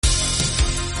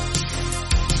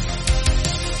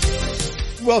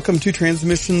Welcome to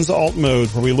Transmissions Alt Mode,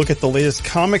 where we look at the latest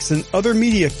comics and other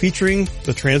media featuring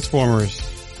the Transformers.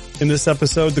 In this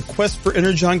episode, the quest for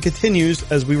Energon continues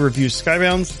as we review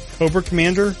Skybound's Cobra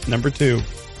Commander #2.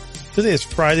 Today is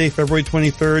Friday, February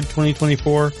 23rd,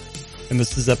 2024, and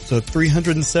this is episode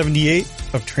 378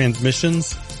 of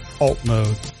Transmissions Alt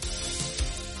Mode.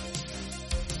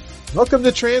 Welcome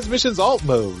to Transmissions Alt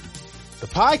Mode, the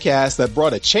podcast that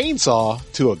brought a chainsaw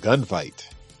to a gunfight.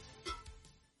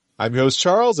 I'm your host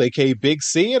Charles, aka Big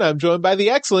C, and I'm joined by the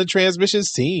excellent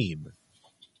Transmissions team.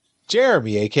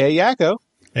 Jeremy, aka Yakko.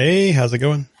 Hey, how's it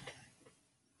going?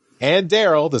 And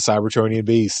Daryl, the Cybertronian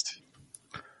Beast.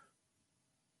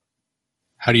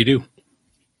 How do you do?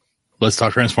 Let's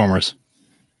talk Transformers.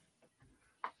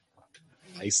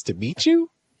 Nice to meet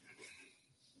you.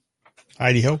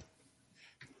 Heidi ho.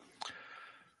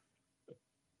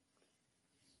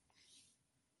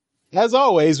 As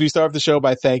always, we start off the show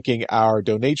by thanking our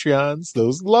Donatreons,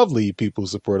 those lovely people who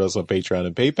support us on Patreon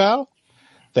and PayPal.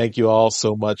 Thank you all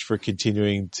so much for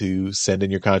continuing to send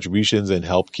in your contributions and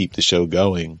help keep the show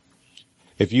going.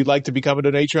 If you'd like to become a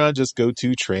Donatreon, just go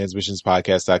to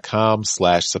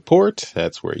transmissionspodcast.com/support.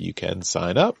 That's where you can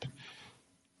sign up.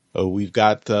 We've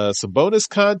got some bonus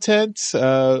content.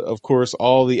 Of course,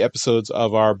 all the episodes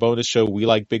of our bonus show, We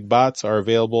Like Big Bots, are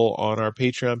available on our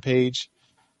Patreon page.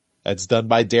 That's done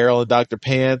by Daryl and Dr.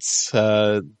 Pants.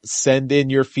 Send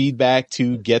in your feedback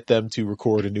to get them to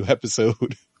record a new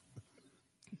episode.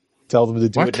 Tell them to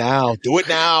do it now. Do it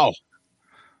now.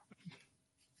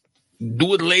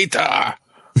 Do it later.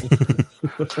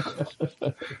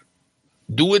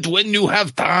 Do it when you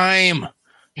have time.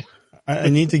 I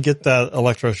need to get that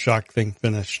electroshock thing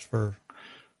finished for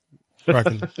I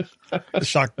can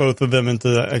shock both of them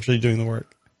into actually doing the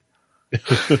work.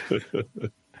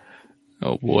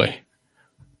 Oh boy.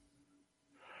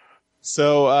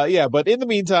 So, but in the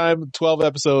meantime, 12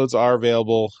 episodes are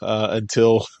available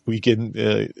until we can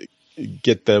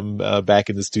get them back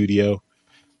in the studio.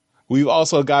 We've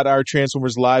also got our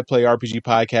Transformers Live Play RPG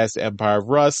podcast, Empire of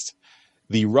Rust.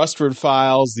 The Rustford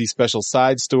Files, the special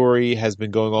side story, has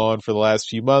been going on for the last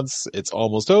few months. It's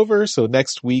almost over, so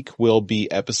next week will be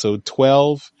episode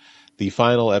 12, the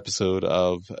final episode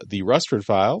of the Rustford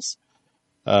Files.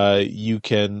 You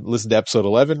can listen to episode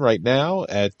 11 right now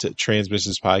at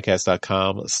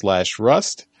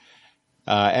transmissionspodcast.com/rust.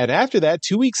 And after that,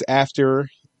 2 weeks after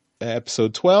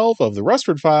episode 12 of the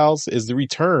Rustford Files is the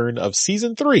return of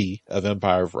season 3 of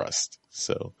Empire of Rust.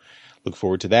 So look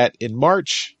forward to that in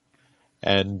March.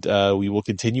 And we will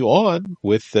continue on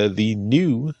with the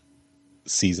new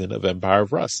season of Empire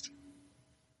of Rust.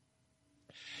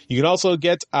 You can also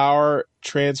get our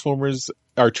Transmissions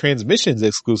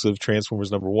exclusive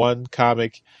Transformers #1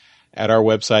 comic at our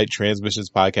website,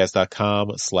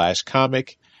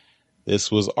 transmissionspodcast.com/comic.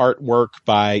 This was artwork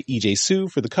by EJ Sue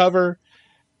for the cover,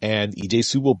 and EJ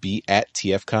Sue will be at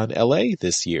TFCon LA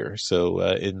this year. So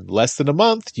in less than a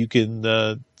month, you can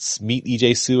meet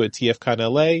EJ Sue at TFCon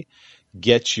LA,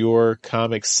 get your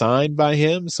comic signed by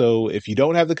him. So if you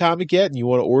don't have the comic yet and you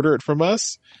want to order it from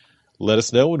us, let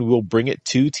us know and we'll bring it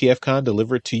to TFCon,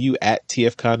 deliver it to you at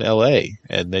TFCon LA,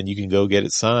 and then you can go get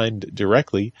it signed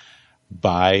directly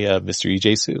by Mr.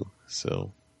 EJ Sue.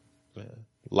 So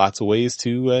lots of ways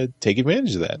to take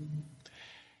advantage of that.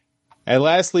 And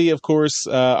lastly, of course,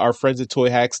 our friends at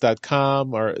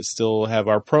toyhacks.com still have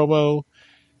our promo.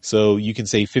 So you can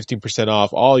save 15%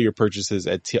 off all your purchases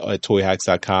at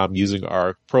toyhacks.com using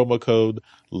our promo code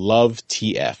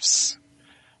LOVETFs.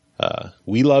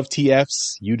 We love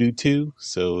TFs. You do too.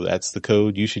 So that's the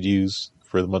code you should use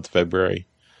for the month of February.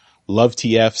 Love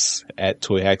TFs at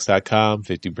toyhacks.com.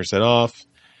 15% off.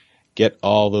 Get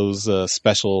all those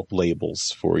special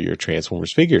labels for your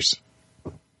Transformers figures.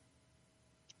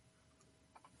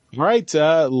 All right.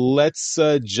 Let's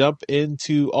jump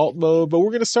into alt mode, but we're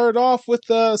going to start off with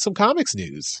some comics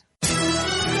news.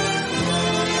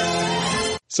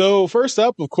 So first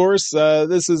up, of course,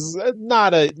 this is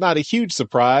not a huge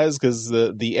surprise because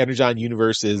the Energon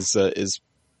universe is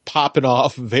popping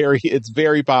off. It's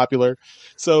very popular.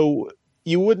 So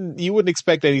you wouldn't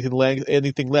expect anything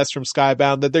less from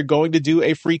Skybound, that they're going to do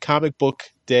a free comic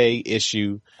book day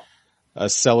issue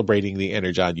celebrating the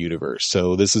Energon universe.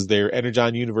 So this is their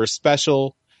Energon universe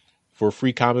special for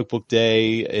free comic book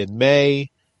day in May,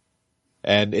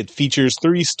 and it features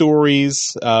 3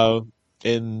 stories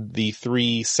in the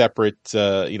 3 separate,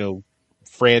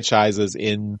 franchises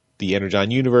in the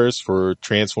Energon universe for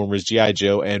Transformers, G.I.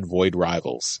 Joe, and Void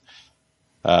Rivals.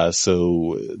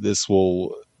 So this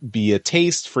will be a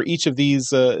taste for each of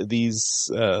these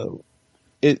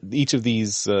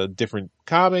different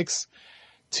comics.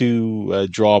 to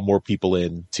draw more people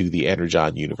into the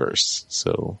Energon universe.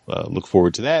 So look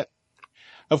forward to that.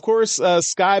 Of course,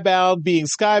 Skybound being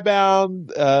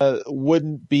Skybound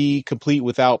wouldn't be complete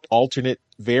without alternate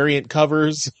variant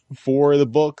covers for the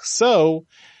book. So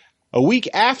a week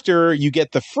after you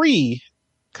get the free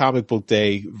Comic Book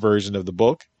Day version of the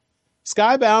book,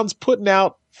 Skybound's putting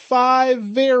out 5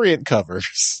 variant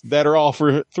covers that are all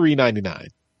for $3.99.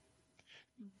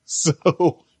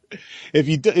 So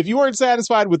if you weren't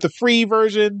satisfied with the free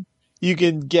version, you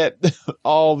can get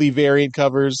all the variant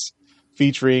covers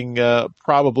featuring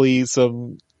probably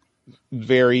some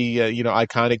very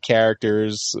iconic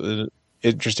characters,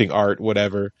 interesting art,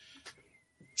 whatever.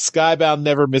 Skybound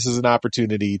never misses an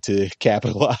opportunity to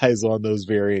capitalize on those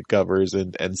variant covers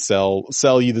and sell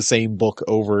you the same book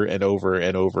over and over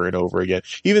and over and over again.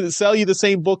 Even sell you the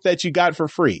same book that you got for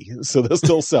free, so they'll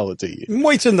still sell it to you.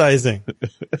 Merchandising.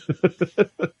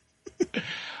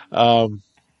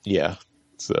 Yeah.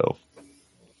 So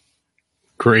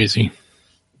crazy.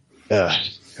 I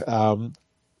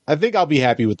think I'll be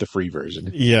happy with the free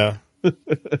version. Yeah.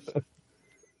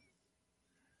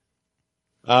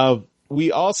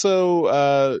 We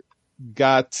also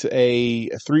got a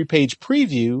 3-page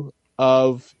preview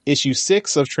of issue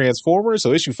 6 of Transformers.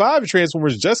 So issue 5 of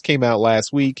Transformers just came out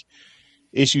last week.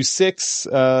 Issue 6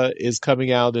 is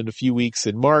coming out in a few weeks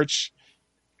in March.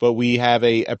 But we have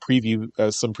a preview,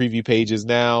 some preview pages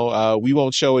now. We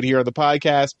won't show it here on the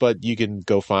podcast, but you can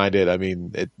go find it. I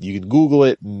mean, you can Google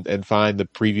it and find the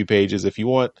preview pages if you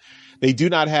want. They do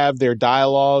not have their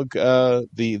dialogue,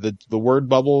 the word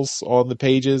bubbles on the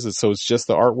pages, and so it's just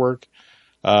the artwork,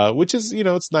 which is,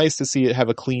 it's nice to see it have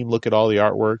a clean look at all the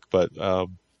artwork, but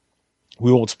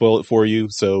we won't spoil it for you.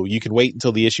 So you can wait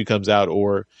until the issue comes out,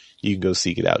 or you can go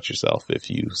seek it out yourself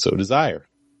if you so desire.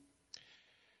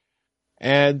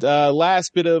 And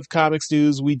last bit of comics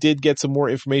news, we did get some more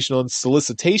information on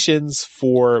solicitations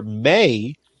for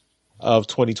May of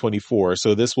 2024.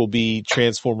 So this will be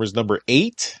Transformers number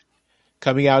 8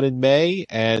 coming out in May,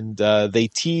 and they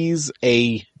tease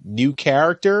a new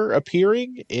character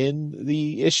appearing in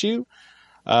the issue.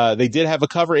 They did have a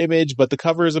cover image, but the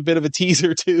cover is a bit of a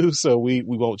teaser too, so we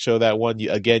won't show that one.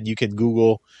 Again, you can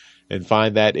Google and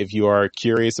find that if you are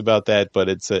curious about that, but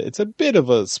it's a bit of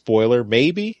a spoiler,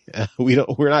 maybe.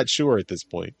 We're not sure at this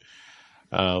point.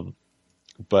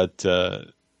 But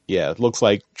it looks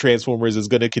like Transformers is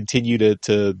going to continue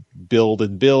to build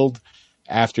and build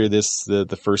after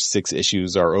the first 6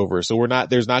 issues are over. So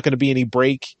there's not going to be any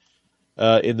break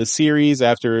in the series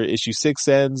after issue 6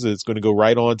 ends. It's going to go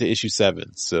right on to issue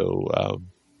 7. So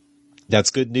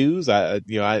that's good news. I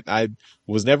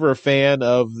was never a fan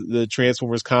of the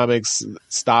Transformers comics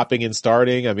stopping and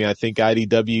starting. I mean, I think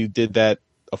IDW did that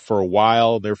for a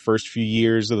while, their first few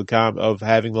years of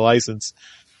having the license,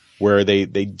 where they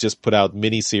just put out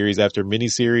miniseries after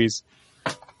miniseries.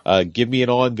 Give me an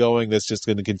ongoing that's just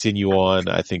going to continue on.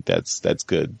 I think that's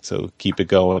good. So keep it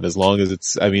going as long as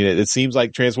it seems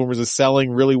like Transformers is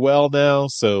selling really well now.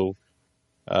 So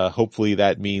hopefully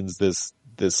that means this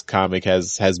comic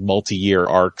has multi-year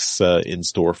arcs in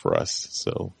store for us.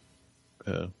 So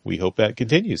we hope that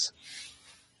continues.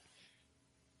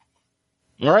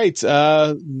 All right.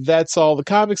 That's all the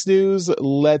comics news.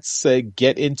 Let's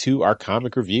get into our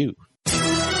comic review.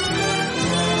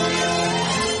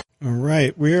 All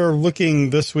right. We are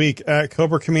looking this week at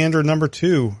Cobra Commander number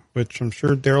 2, which I'm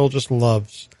sure Daryl just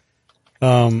loves.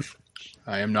 I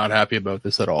am not happy about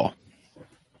this at all.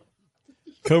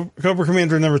 Cobra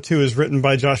Commander number 2 is written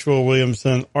by Joshua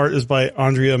Williamson. Art is by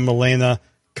Andrea Milena.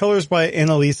 Colors by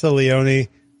Annalisa Leone.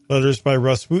 Letters by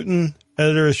Russ Wooten.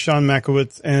 Editor is Sean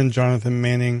Makowitz and Jonathan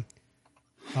Manning.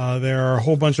 There are a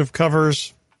whole bunch of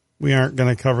covers. We aren't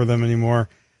going to cover them anymore.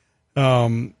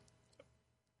 And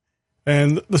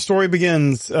the story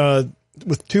begins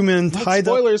with 2 men tied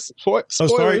up. Spoilers.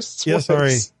 Spoilers. Yeah,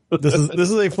 sorry. This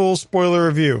is a full spoiler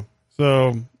review.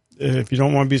 So if you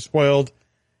don't want to be spoiled,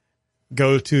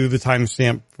 go to the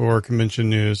timestamp for convention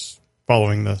news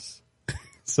following this.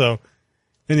 So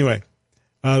anyway,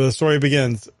 the story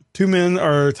begins. 2 men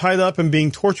are tied up and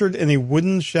being tortured in a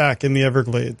wooden shack in the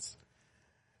Everglades.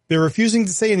 They're refusing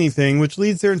to say anything, which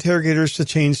leads their interrogators to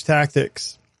change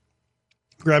tactics.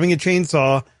 Grabbing a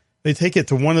chainsaw, they take it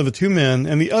to one of the 2 men,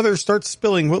 and the other starts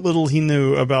spilling what little he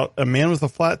knew about a man with a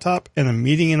flat top and a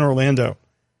meeting in Orlando.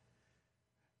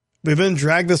 They then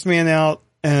drag this man out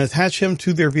and attach him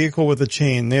to their vehicle with a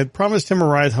chain. They had promised him a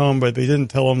ride home, but they didn't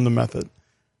tell him the method.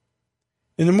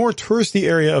 In a more touristy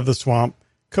area of the swamp,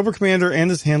 Cobra Commander and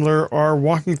his handler are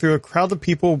walking through a crowd of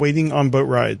people waiting on boat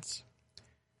rides.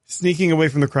 Sneaking away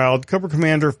from the crowd, Cobra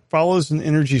Commander follows an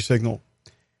energy signal.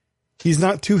 He's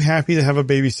not too happy to have a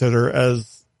babysitter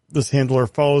as this handler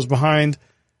follows behind,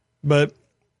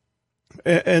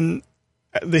 and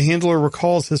the handler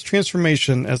recalls his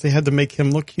transformation as they had to make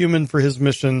him look human for his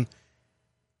mission.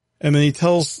 And then he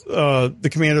tells the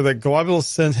commander that Globulus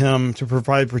sent him to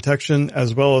provide protection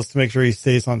as well as to make sure he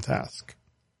stays on task.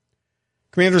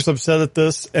 Commander's upset at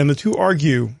this, and the two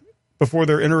argue before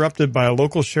they're interrupted by a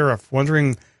local sheriff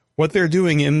wondering what they're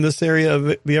doing in this area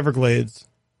of the Everglades,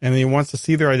 and he wants to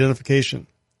see their identification.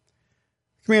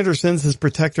 Commander sends his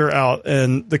protector out,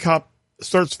 and the cop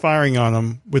starts firing on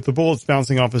him with the bullets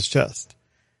bouncing off his chest.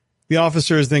 The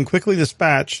officer is then quickly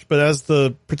dispatched, but as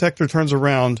the protector turns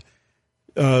around,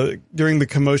 during the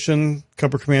commotion,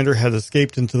 Cobra Commander had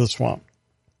escaped into the swamp.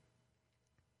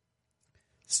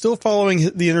 Still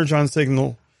following the Energon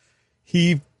signal,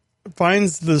 he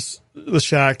finds the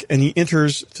shack and he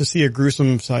enters to see a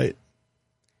gruesome sight.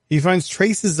 He finds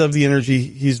traces of the energy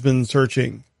he's been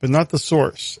searching, but not the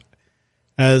source,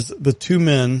 as the two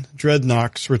men,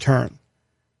 Dreadnoks, return.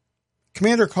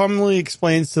 Commander calmly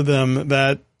explains to them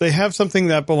that they have something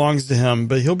that belongs to him,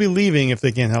 but he'll be leaving if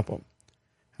they can't help him.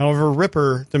 However,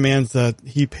 Ripper demands that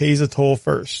he pays a toll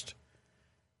first.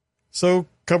 So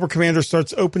Cobra Commander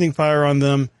starts opening fire on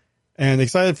them, and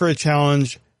excited for a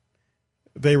challenge,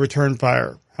 they return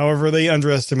fire. However, they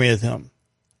underestimated him.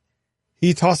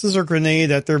 He tosses a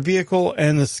grenade at their vehicle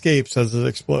and escapes as it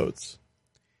explodes.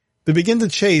 They begin to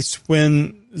chase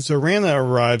when Zorana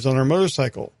arrives on her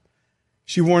motorcycle.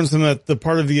 She warns them that the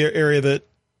part of the area the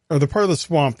part of the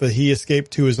swamp that he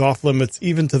escaped to is off limits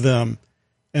even to them.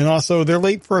 And also, they're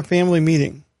late for a family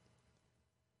meeting.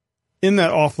 In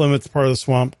that off-limits part of the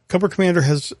swamp, Cobra Commander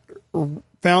has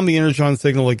found the Energon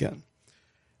signal again.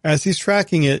 As he's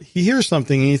tracking it, he hears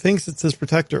something and he thinks it's his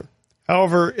protector.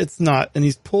 However, it's not, and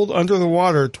he's pulled under the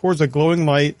water towards a glowing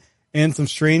light and some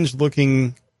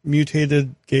strange-looking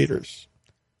mutated gators.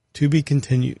 To be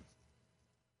continued.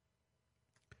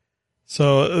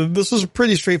 So, this was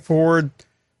pretty straightforward.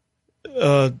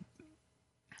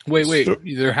 Wait.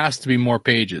 There has to be more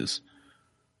pages.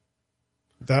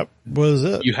 That was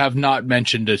it. You have not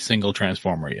mentioned a single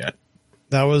Transformer yet.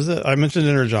 That was it. I mentioned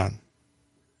Energon.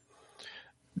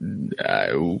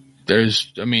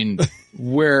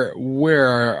 Where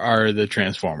are the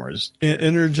Transformers?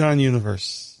 Energon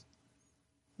Universe.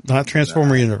 Not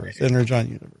Transformer Universe. Energon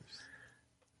Universe.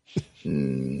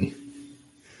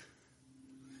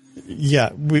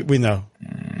 Yeah, we know.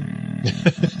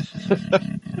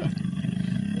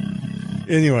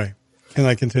 Anyway, can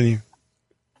I continue?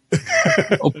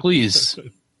 Oh, please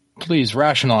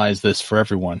rationalize this for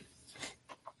everyone.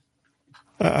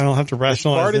 I don't have to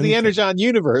rationalize. It's part of the anything. Energon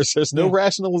universe. There's no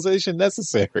rationalization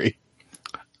necessary.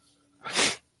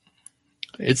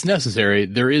 It's necessary.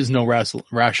 There is no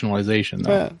rationalization,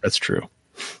 though. Yeah. That's true.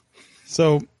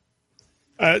 So,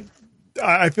 I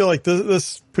feel like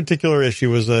this particular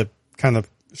issue was a kind of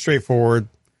straightforward,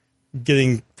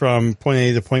 getting from point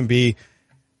A to point B.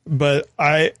 But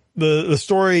the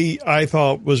story I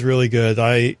thought was really good.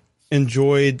 I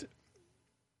enjoyed.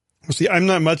 See, I'm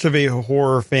not much of a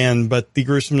horror fan, but the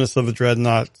gruesomeness of the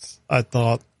Dreadnoughts, I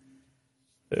thought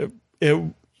it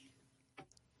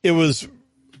was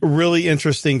really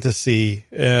interesting to see,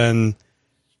 and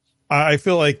I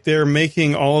feel like they're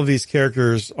making all of these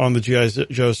characters on the G.I.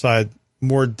 Joe side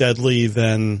more deadly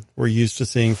than we're used to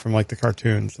seeing from like the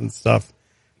cartoons and stuff.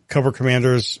 Cobra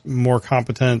Commander's more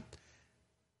competent.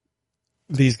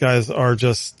 These guys are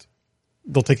just,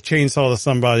 they'll take a chainsaw to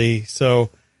somebody. So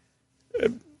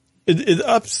it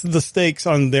ups the stakes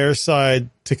on their side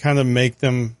to kind of make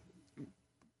them,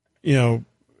 you know,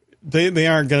 they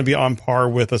aren't going to be on par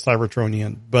with a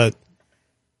Cybertronian, but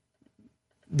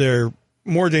they're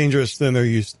more dangerous than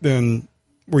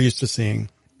we're used to seeing.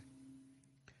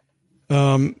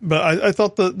 But I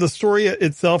thought the story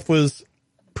itself was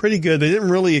pretty good. They didn't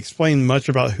really explain much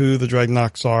about who the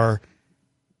Dreadnoks are,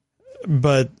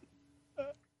 but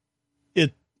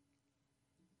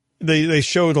they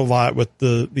showed a lot with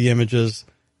the images.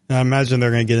 And I imagine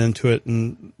they're going to get into it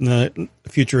in a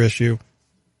future issue.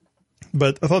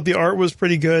 But I thought the art was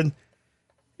pretty good.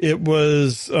 It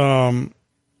was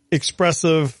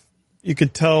expressive. You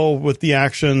could tell with the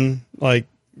action, like,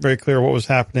 very clear what was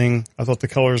happening. I thought the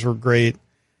colors were great.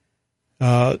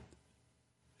 And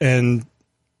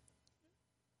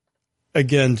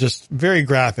again, just very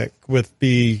graphic with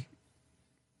the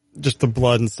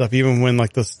blood and stuff. Even when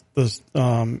like this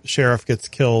sheriff gets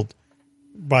killed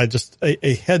by just a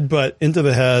headbutt into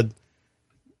the head.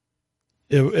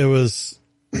 It was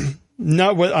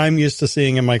not what I'm used to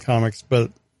seeing in my comics,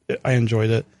 but I enjoyed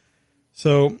it.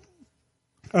 So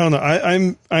I don't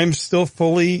know. I'm still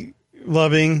fully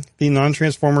loving the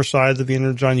non-Transformer sides of the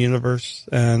Energon universe,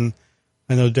 and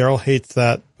I know Daryl hates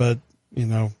that, but you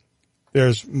know,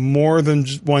 there's more than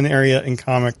just one area in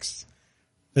comics,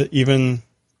 even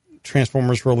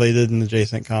Transformers related and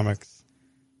adjacent comics.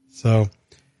 So,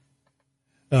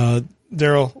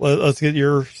 Daryl, let's get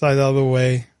your side out of the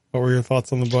way. What were your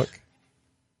thoughts on the book?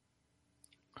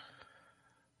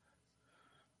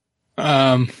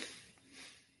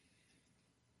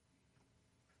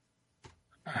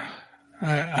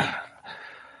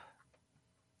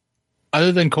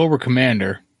 Other than Cobra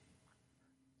Commander,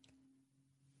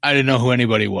 I didn't know who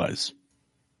anybody was.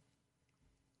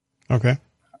 Okay.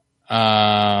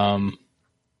 I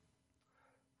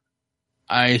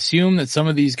assume that some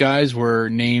of these guys were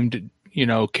named, you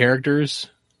know, characters,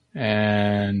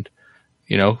 and,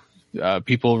 you know,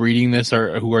 people reading this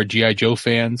who are G.I. Joe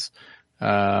fans,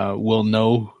 will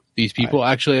know these people.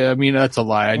 Actually, I mean, that's a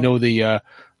lie. I know the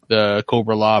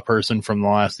Cobra Law person from the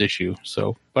last issue.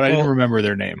 So, but I didn't remember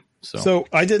their name. So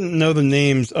I didn't know the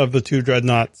names of the two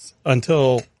dreadnoughts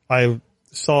until I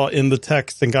saw in the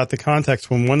text and got the context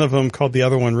when one of them called the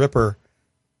other one Ripper.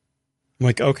 I'm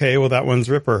like, okay, well, that one's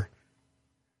Ripper.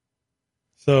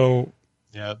 So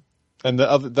yeah, and the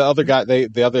other guy,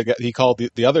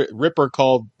 Ripper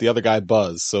called the other guy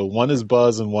Buzz. So one is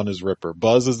Buzz and one is Ripper.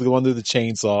 Buzz is the one with the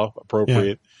chainsaw,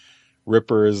 appropriate. Yeah.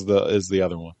 Ripper is the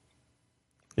other one.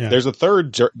 Yeah. There's a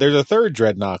third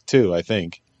Dreadnought too, I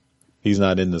think. He's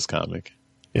not in this comic.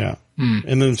 Yeah.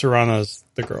 And then Zarana's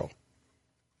the girl.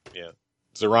 Yeah.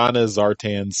 Zarana is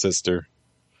Zartan's sister.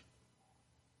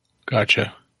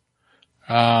 Gotcha.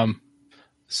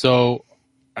 So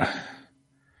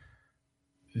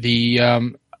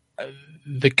the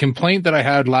complaint that I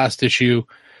had last issue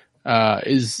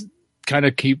is kind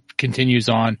of continues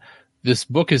on. This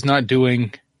book is not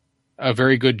doing a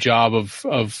very good job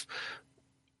of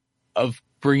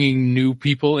bringing new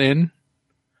people in.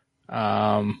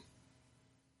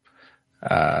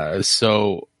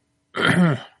 So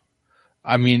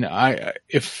I mean,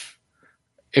 if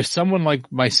someone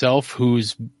like myself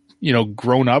who's, you know,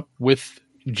 grown up with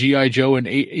G.I. Joe and,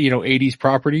 you know, 80s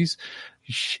properties,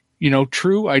 you know,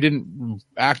 true, I didn't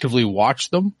actively watch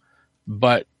them,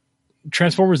 but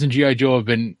Transformers and G.I. Joe have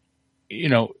been, you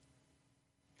know,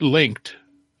 linked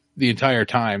the entire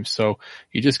time. So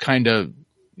you just kind of,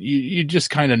 you just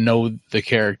kind of know the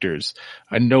characters.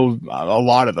 I know a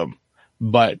lot of them,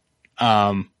 but,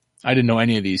 I didn't know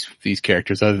any of these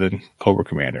characters other than Cobra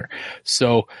Commander.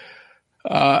 So,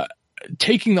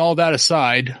 taking all that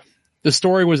aside, the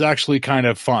story was actually kind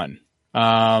of fun.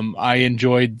 I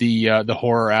enjoyed the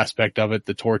horror aspect of it,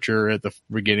 the torture at the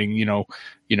beginning, you know,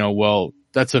 well,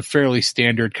 that's a fairly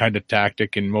standard kind of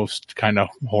tactic in most kind of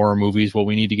horror movies. Well,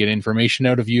 we need to get information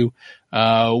out of you.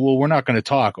 Well, we're not going to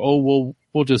talk. Oh,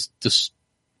 we'll just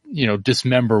you know,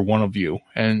 dismember one of you.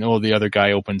 And the other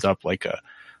guy opens up like a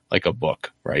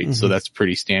book, right? Mm-hmm. So that's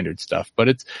pretty standard stuff, but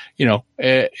it's, you know,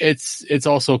 it's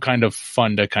also kind of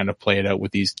fun to kind of play it out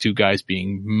with these two guys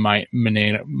being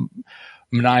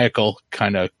maniacal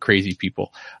kind of crazy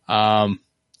people.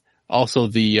 Also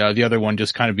the other one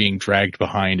just kind of being dragged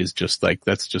behind is just like,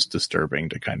 that's just disturbing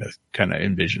to kind of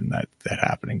envision that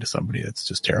happening to somebody. That's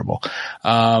just terrible.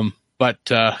 But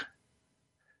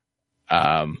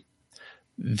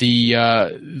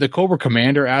the Cobra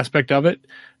Commander aspect of it,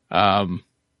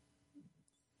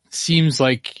 seems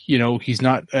like, you know, he's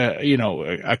not, you know,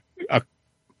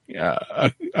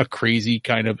 a crazy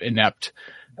kind of inept,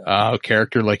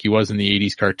 character like he was in the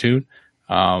 80s cartoon.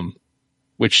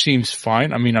 Which seems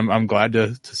fine. I mean, I'm glad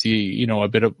to see, you know, a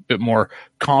bit more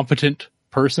competent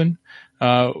person,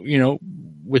 you know,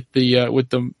 with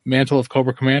the mantle of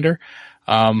Cobra Commander.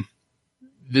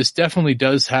 This definitely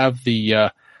does have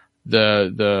it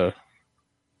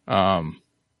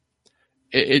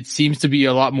seems to be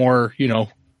a lot more, you know,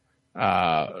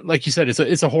 like you said,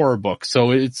 it's a horror book.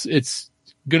 So it's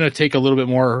going to take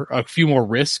a few more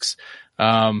risks,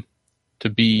 to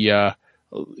be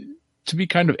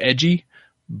kind of edgy.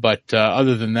 But,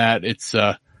 other than that, it's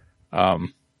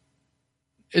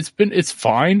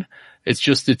fine. It's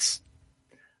just,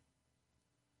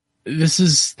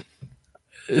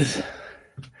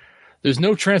 there's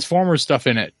no Transformers stuff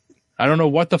in it. I don't know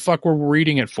what the fuck we're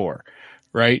reading it for,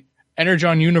 right?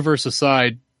 Energon Universe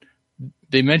aside,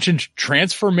 they mentioned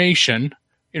transformation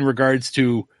in regards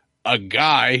to a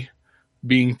guy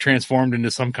being transformed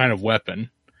into some kind of weapon,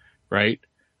 right?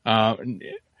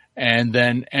 And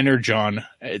then Energon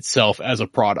itself as a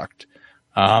product.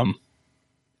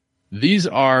 These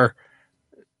are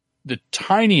the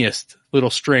tiniest little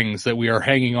strings that we are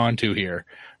hanging on to here,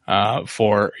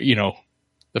 for, you know,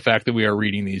 the fact that we are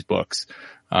reading these books.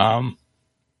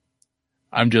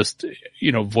 I'm just,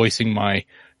 voicing my,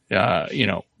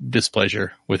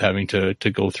 displeasure with having to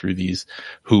go through these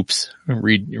hoops,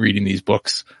 reading these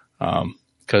books,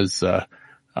 because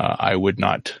I would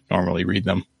not normally read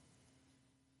them.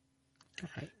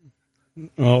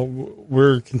 Well,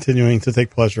 we're continuing to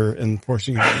take pleasure in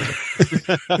forcing you.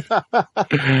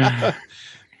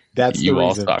 That's the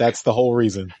reason. That's the whole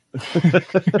reason.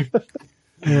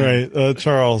 All right.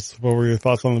 Charles, what were your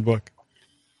thoughts on the book?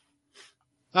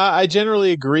 I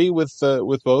generally agree with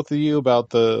both of you about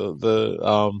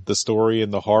the story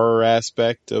and the horror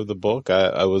aspect of the book.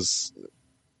 It was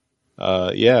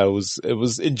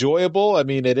enjoyable. I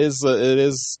mean, it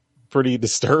is pretty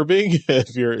disturbing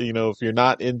if you're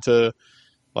not into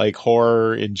like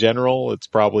horror in general. It's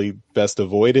probably best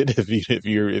avoided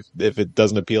if it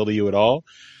doesn't appeal to you at all.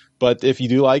 But if you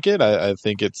do like it, I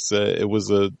think it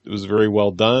was very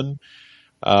well done.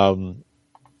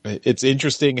 It's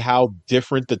interesting how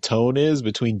different the tone is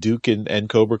between Duke and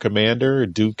Cobra Commander.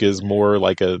 Duke is more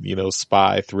like a,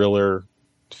 spy thriller,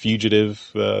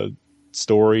 fugitive,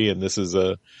 story. And this is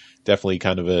definitely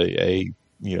kind of a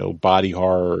body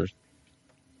horror,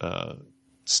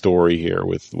 story here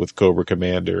with Cobra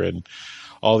Commander and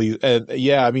all these. And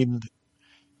yeah, I mean,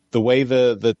 the way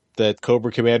that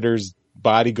Cobra Commander's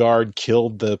bodyguard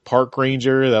killed the park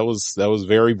ranger, that was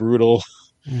very brutal.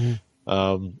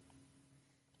 Mm-hmm.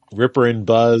 Ripper and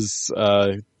Buzz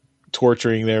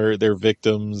torturing their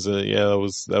victims, that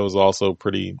was also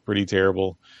pretty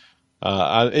terrible.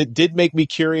 It did make me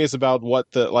curious about what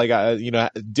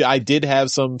I did have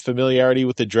some familiarity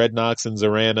with the Dreadnoks and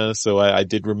Zorana, so I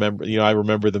did remember, I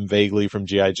remember them vaguely from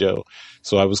G.I. Joe.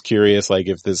 So I was curious, like,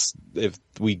 if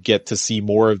we get to see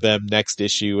more of them next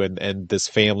issue and this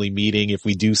family meeting, if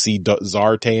we do see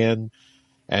Zartan,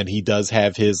 and he does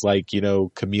have his,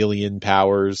 chameleon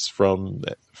powers from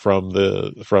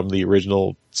the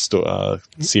original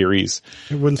series.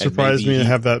 It wouldn't surprise me to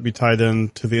have that be tied in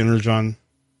to the Energon.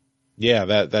 Yeah,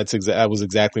 that was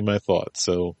exactly my thought.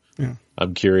 So yeah.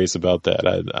 I'm curious about that.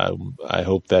 I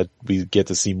hope that we get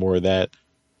to see more of that.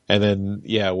 And then,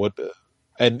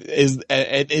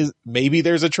 is maybe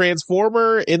there's a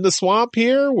Transformer in the swamp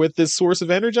here with this source of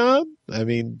Energon? I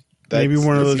mean, maybe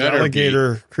one of those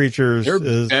alligator creatures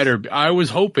is better. I was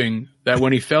hoping that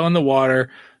when he fell in the water,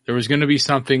 there was going to be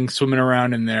something swimming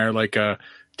around in there, like a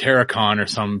Terracon or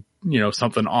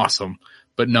something awesome.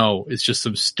 But no, it's just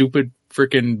some stupid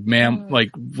freaking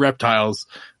like reptiles,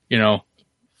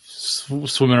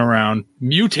 swimming around,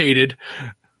 mutated.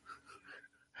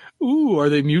 Ooh, are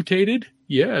they mutated?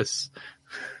 Yes.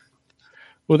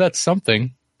 Well, that's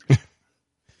something.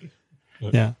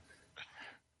 Yeah.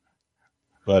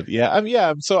 But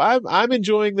so I'm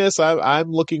enjoying this.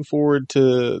 I'm looking forward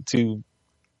to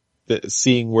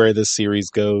seeing where this series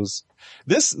goes.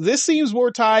 This seems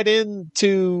more tied in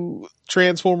to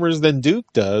Transformers than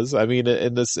Duke does. I mean,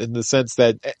 in the sense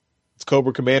that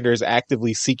Cobra Commander is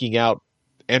actively seeking out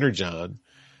Energon.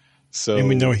 So, and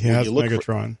we know he has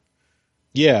Megatron.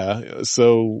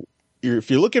 So if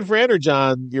you're looking for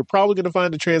Energon, you're probably going to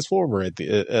find a Transformer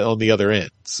on the other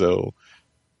end. So,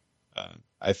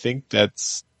 I think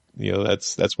that's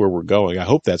where we're going. I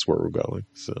hope that's where we're going.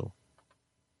 So.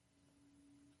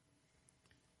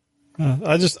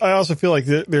 I also feel like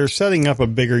they're setting up a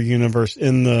bigger universe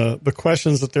in the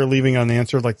questions that they're leaving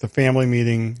unanswered, like the family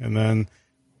meeting, and then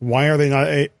why are they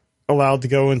not allowed to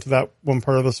go into that one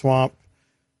part of the swamp?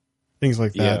 Things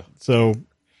like that. Yeah. So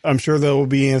I'm sure that will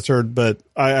be answered, but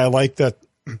I like that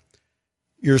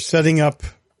you're setting up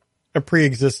a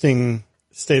pre-existing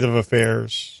state of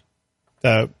affairs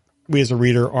that we as a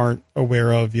reader aren't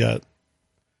aware of yet.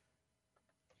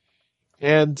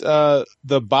 And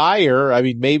the buyer, I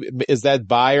mean, maybe is that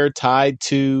buyer tied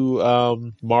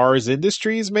to Mars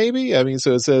Industries? Maybe. I mean,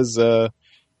 so it says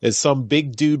is some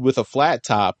big dude with a flat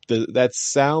top. That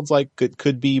sounds like it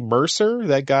could be Mercer,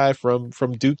 that guy from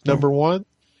Duke #1.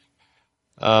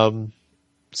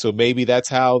 So maybe that's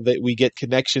how that we get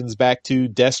connections back to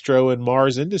Destro and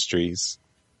Mars Industries.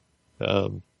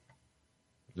 That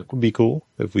would be cool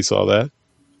if we saw that.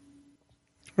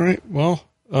 All right. Well,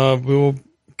 we will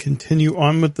continue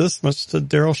on with this, much to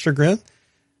Daryl's chagrin,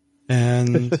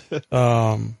 and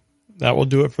that will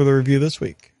do it for the review this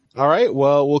week. All right,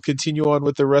 well, we'll continue on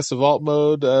with the rest of Alt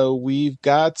Mode. We've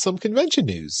got some convention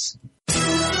news.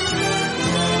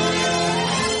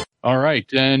 All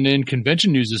right, and in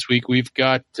convention news this week, we've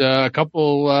got a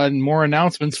couple more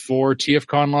announcements for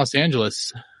TFCon Los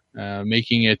Angeles,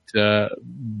 making it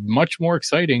much more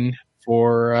exciting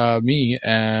for me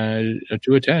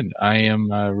to attend. I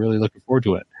am really looking forward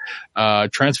to it.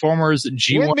 Transformers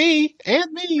G1.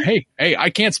 And me. Hey, I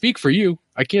can't speak for you.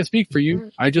 I can't speak for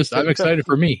you. I'm excited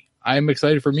for me. I'm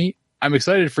excited for me. I'm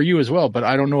excited for you as well, but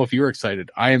I don't know if you're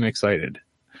excited. I am excited.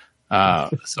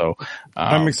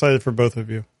 I'm excited for both of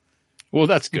you. Well,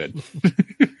 that's good.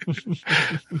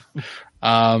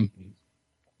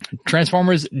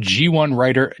 Transformers G1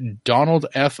 writer Donald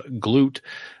F. Glute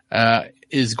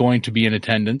is going to be in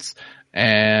attendance,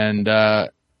 and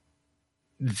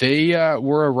they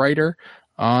were a writer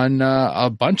on a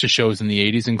bunch of shows in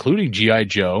the 80s, including G.I.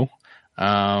 Joe.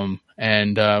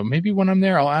 And maybe when I'm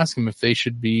there, I'll ask them if they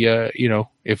should be,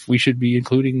 if we should be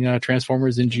including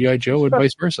Transformers in G.I. Joe and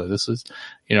vice versa. This is,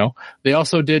 they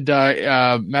also did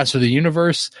Master of the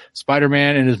Universe,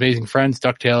 Spider-Man and His Amazing Friends,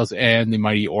 DuckTales, and the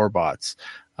Mighty Orbots.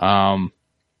 I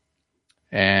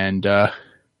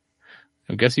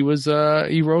guess he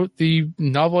wrote the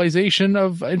novelization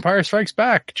of Empire Strikes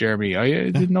Back, Jeremy. I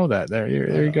didn't know that. There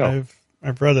you go.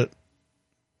 I've read it.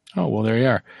 Oh, well, there you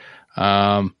are.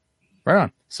 Right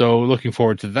on. So looking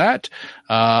forward to that.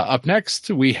 Up next,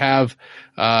 we have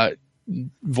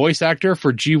voice actor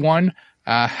for G1,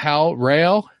 Hal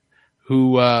Rael,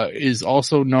 who is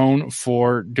also known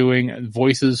for doing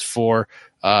voices for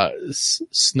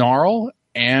Snarl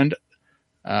and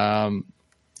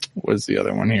what's the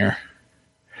other one here?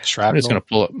 Shrapnel. I'm just going to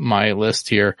pull up my list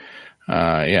here.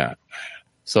 Yeah.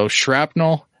 So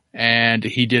Shrapnel, and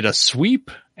he did a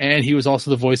Sweep, and he was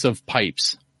also the voice of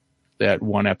Pipes. That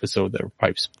one episode that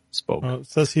Pipes spoke. It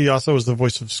says he also was the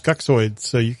voice of Skuxoid,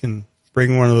 so you can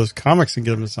bring one of those comics and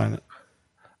get him to sign it.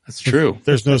 That's true.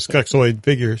 There's no Skuxoid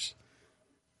figures.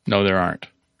 No, there aren't.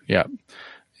 Yeah.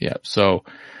 Yeah. So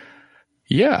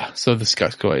the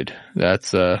Skuxoid,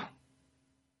 that's a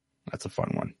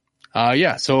fun one.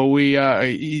 Yeah. So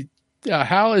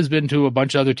Hal has been to a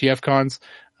bunch of other TF cons,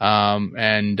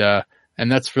 and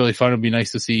that's really fun. It'd be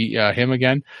nice to see him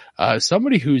again.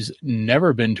 Somebody who's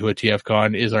never been to a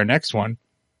TFCon is our next one,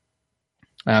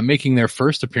 making their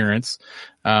first appearance,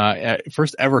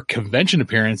 first ever convention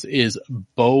appearance is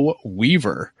Bo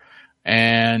Weaver,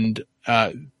 and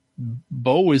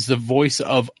Bo is the voice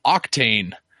of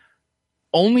Octane,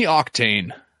 only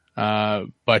Octane.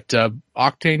 But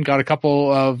Octane got a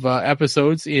couple of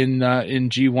episodes in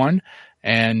G1,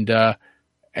 and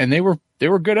they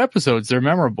were good episodes. They're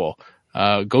memorable.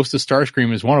 Ghost of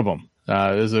Starscream is one of them.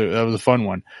 That was a fun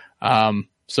one.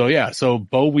 So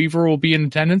Bo Weaver will be in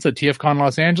attendance at TFCon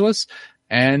Los Angeles,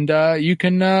 and you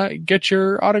can get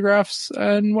your autographs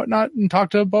and whatnot and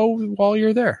talk to Bo while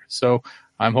you're there. So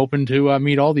I'm hoping to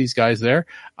meet all these guys there.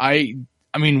 I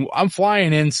mean, I'm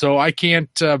flying in, so I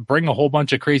can't bring a whole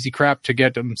bunch of crazy crap to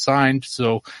get them signed.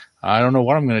 So I don't know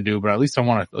what I'm going to do, but at least I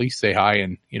want to at least say hi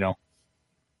and,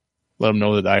 let them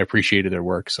know that I appreciated their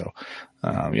work. So,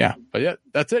 but yeah,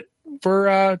 that's it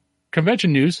for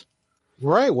convention news.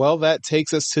 Right. Well, that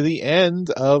takes us to the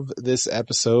end of this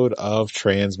episode of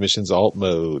Transmissions Alt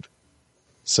Mode.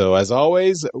 So as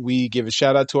always, we give a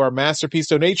shout out to our Masterpiece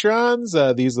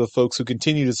Donatrons. These are the folks who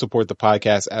continue to support the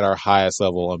podcast at our highest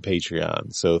level on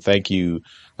Patreon. So thank you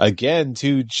again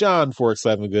to John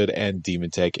Forks11Good and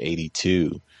Demon Tech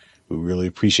 82. We really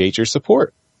appreciate your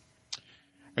support.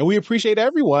 And we appreciate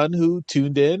everyone who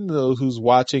tuned in, who's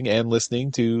watching and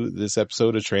listening to this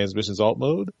episode of Transmissions Alt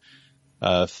Mode.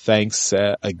 Thanks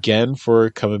again for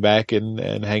coming back and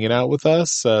hanging out with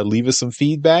us. Leave us some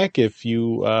feedback if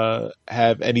you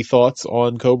have any thoughts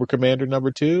on Cobra Commander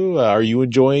number 2. Are you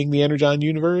enjoying the Energon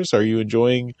universe? Are you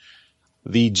enjoying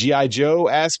the G.I. Joe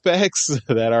aspects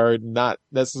that are not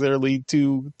necessarily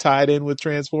too tied in with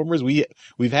Transformers? We've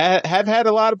had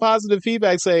a lot of positive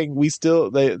feedback saying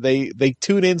they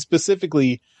tune in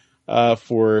specifically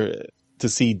to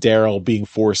see Daryl being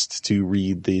forced to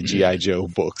read the G.I. Joe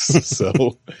books.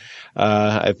 So,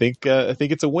 I think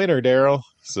it's a winner, Daryl.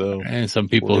 So, and some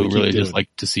people who really just like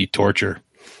to see torture.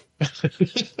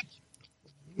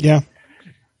 Yeah.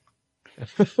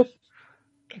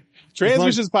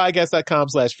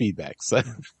 Transmissionspodcast.com/feedback. So.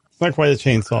 It's not quite a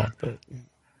chainsaw, but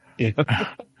yeah.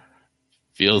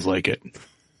 Feels like it.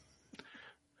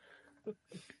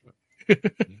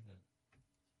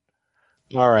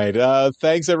 All right.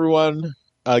 Thanks everyone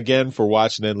again for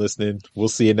watching and listening. We'll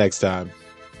see you next time.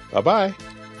 Bye-bye.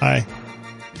 Bye.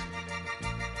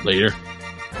 Later.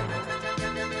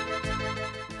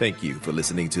 Thank you for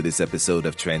listening to this episode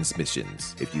of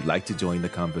Transmissions. If you'd like to join the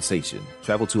conversation,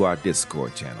 travel to our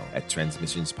Discord channel at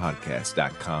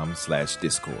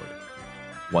transmissionspodcast.com/Discord.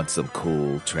 Want some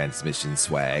cool transmission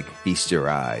swag? Feast your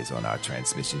eyes on our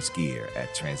transmissions gear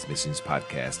at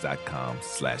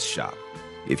transmissionspodcast.com/shop.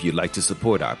 If you'd like to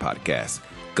support our podcast,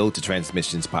 go to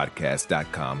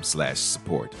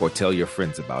transmissionspodcast.com/support or tell your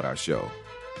friends about our show.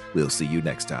 We'll see you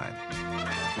next time.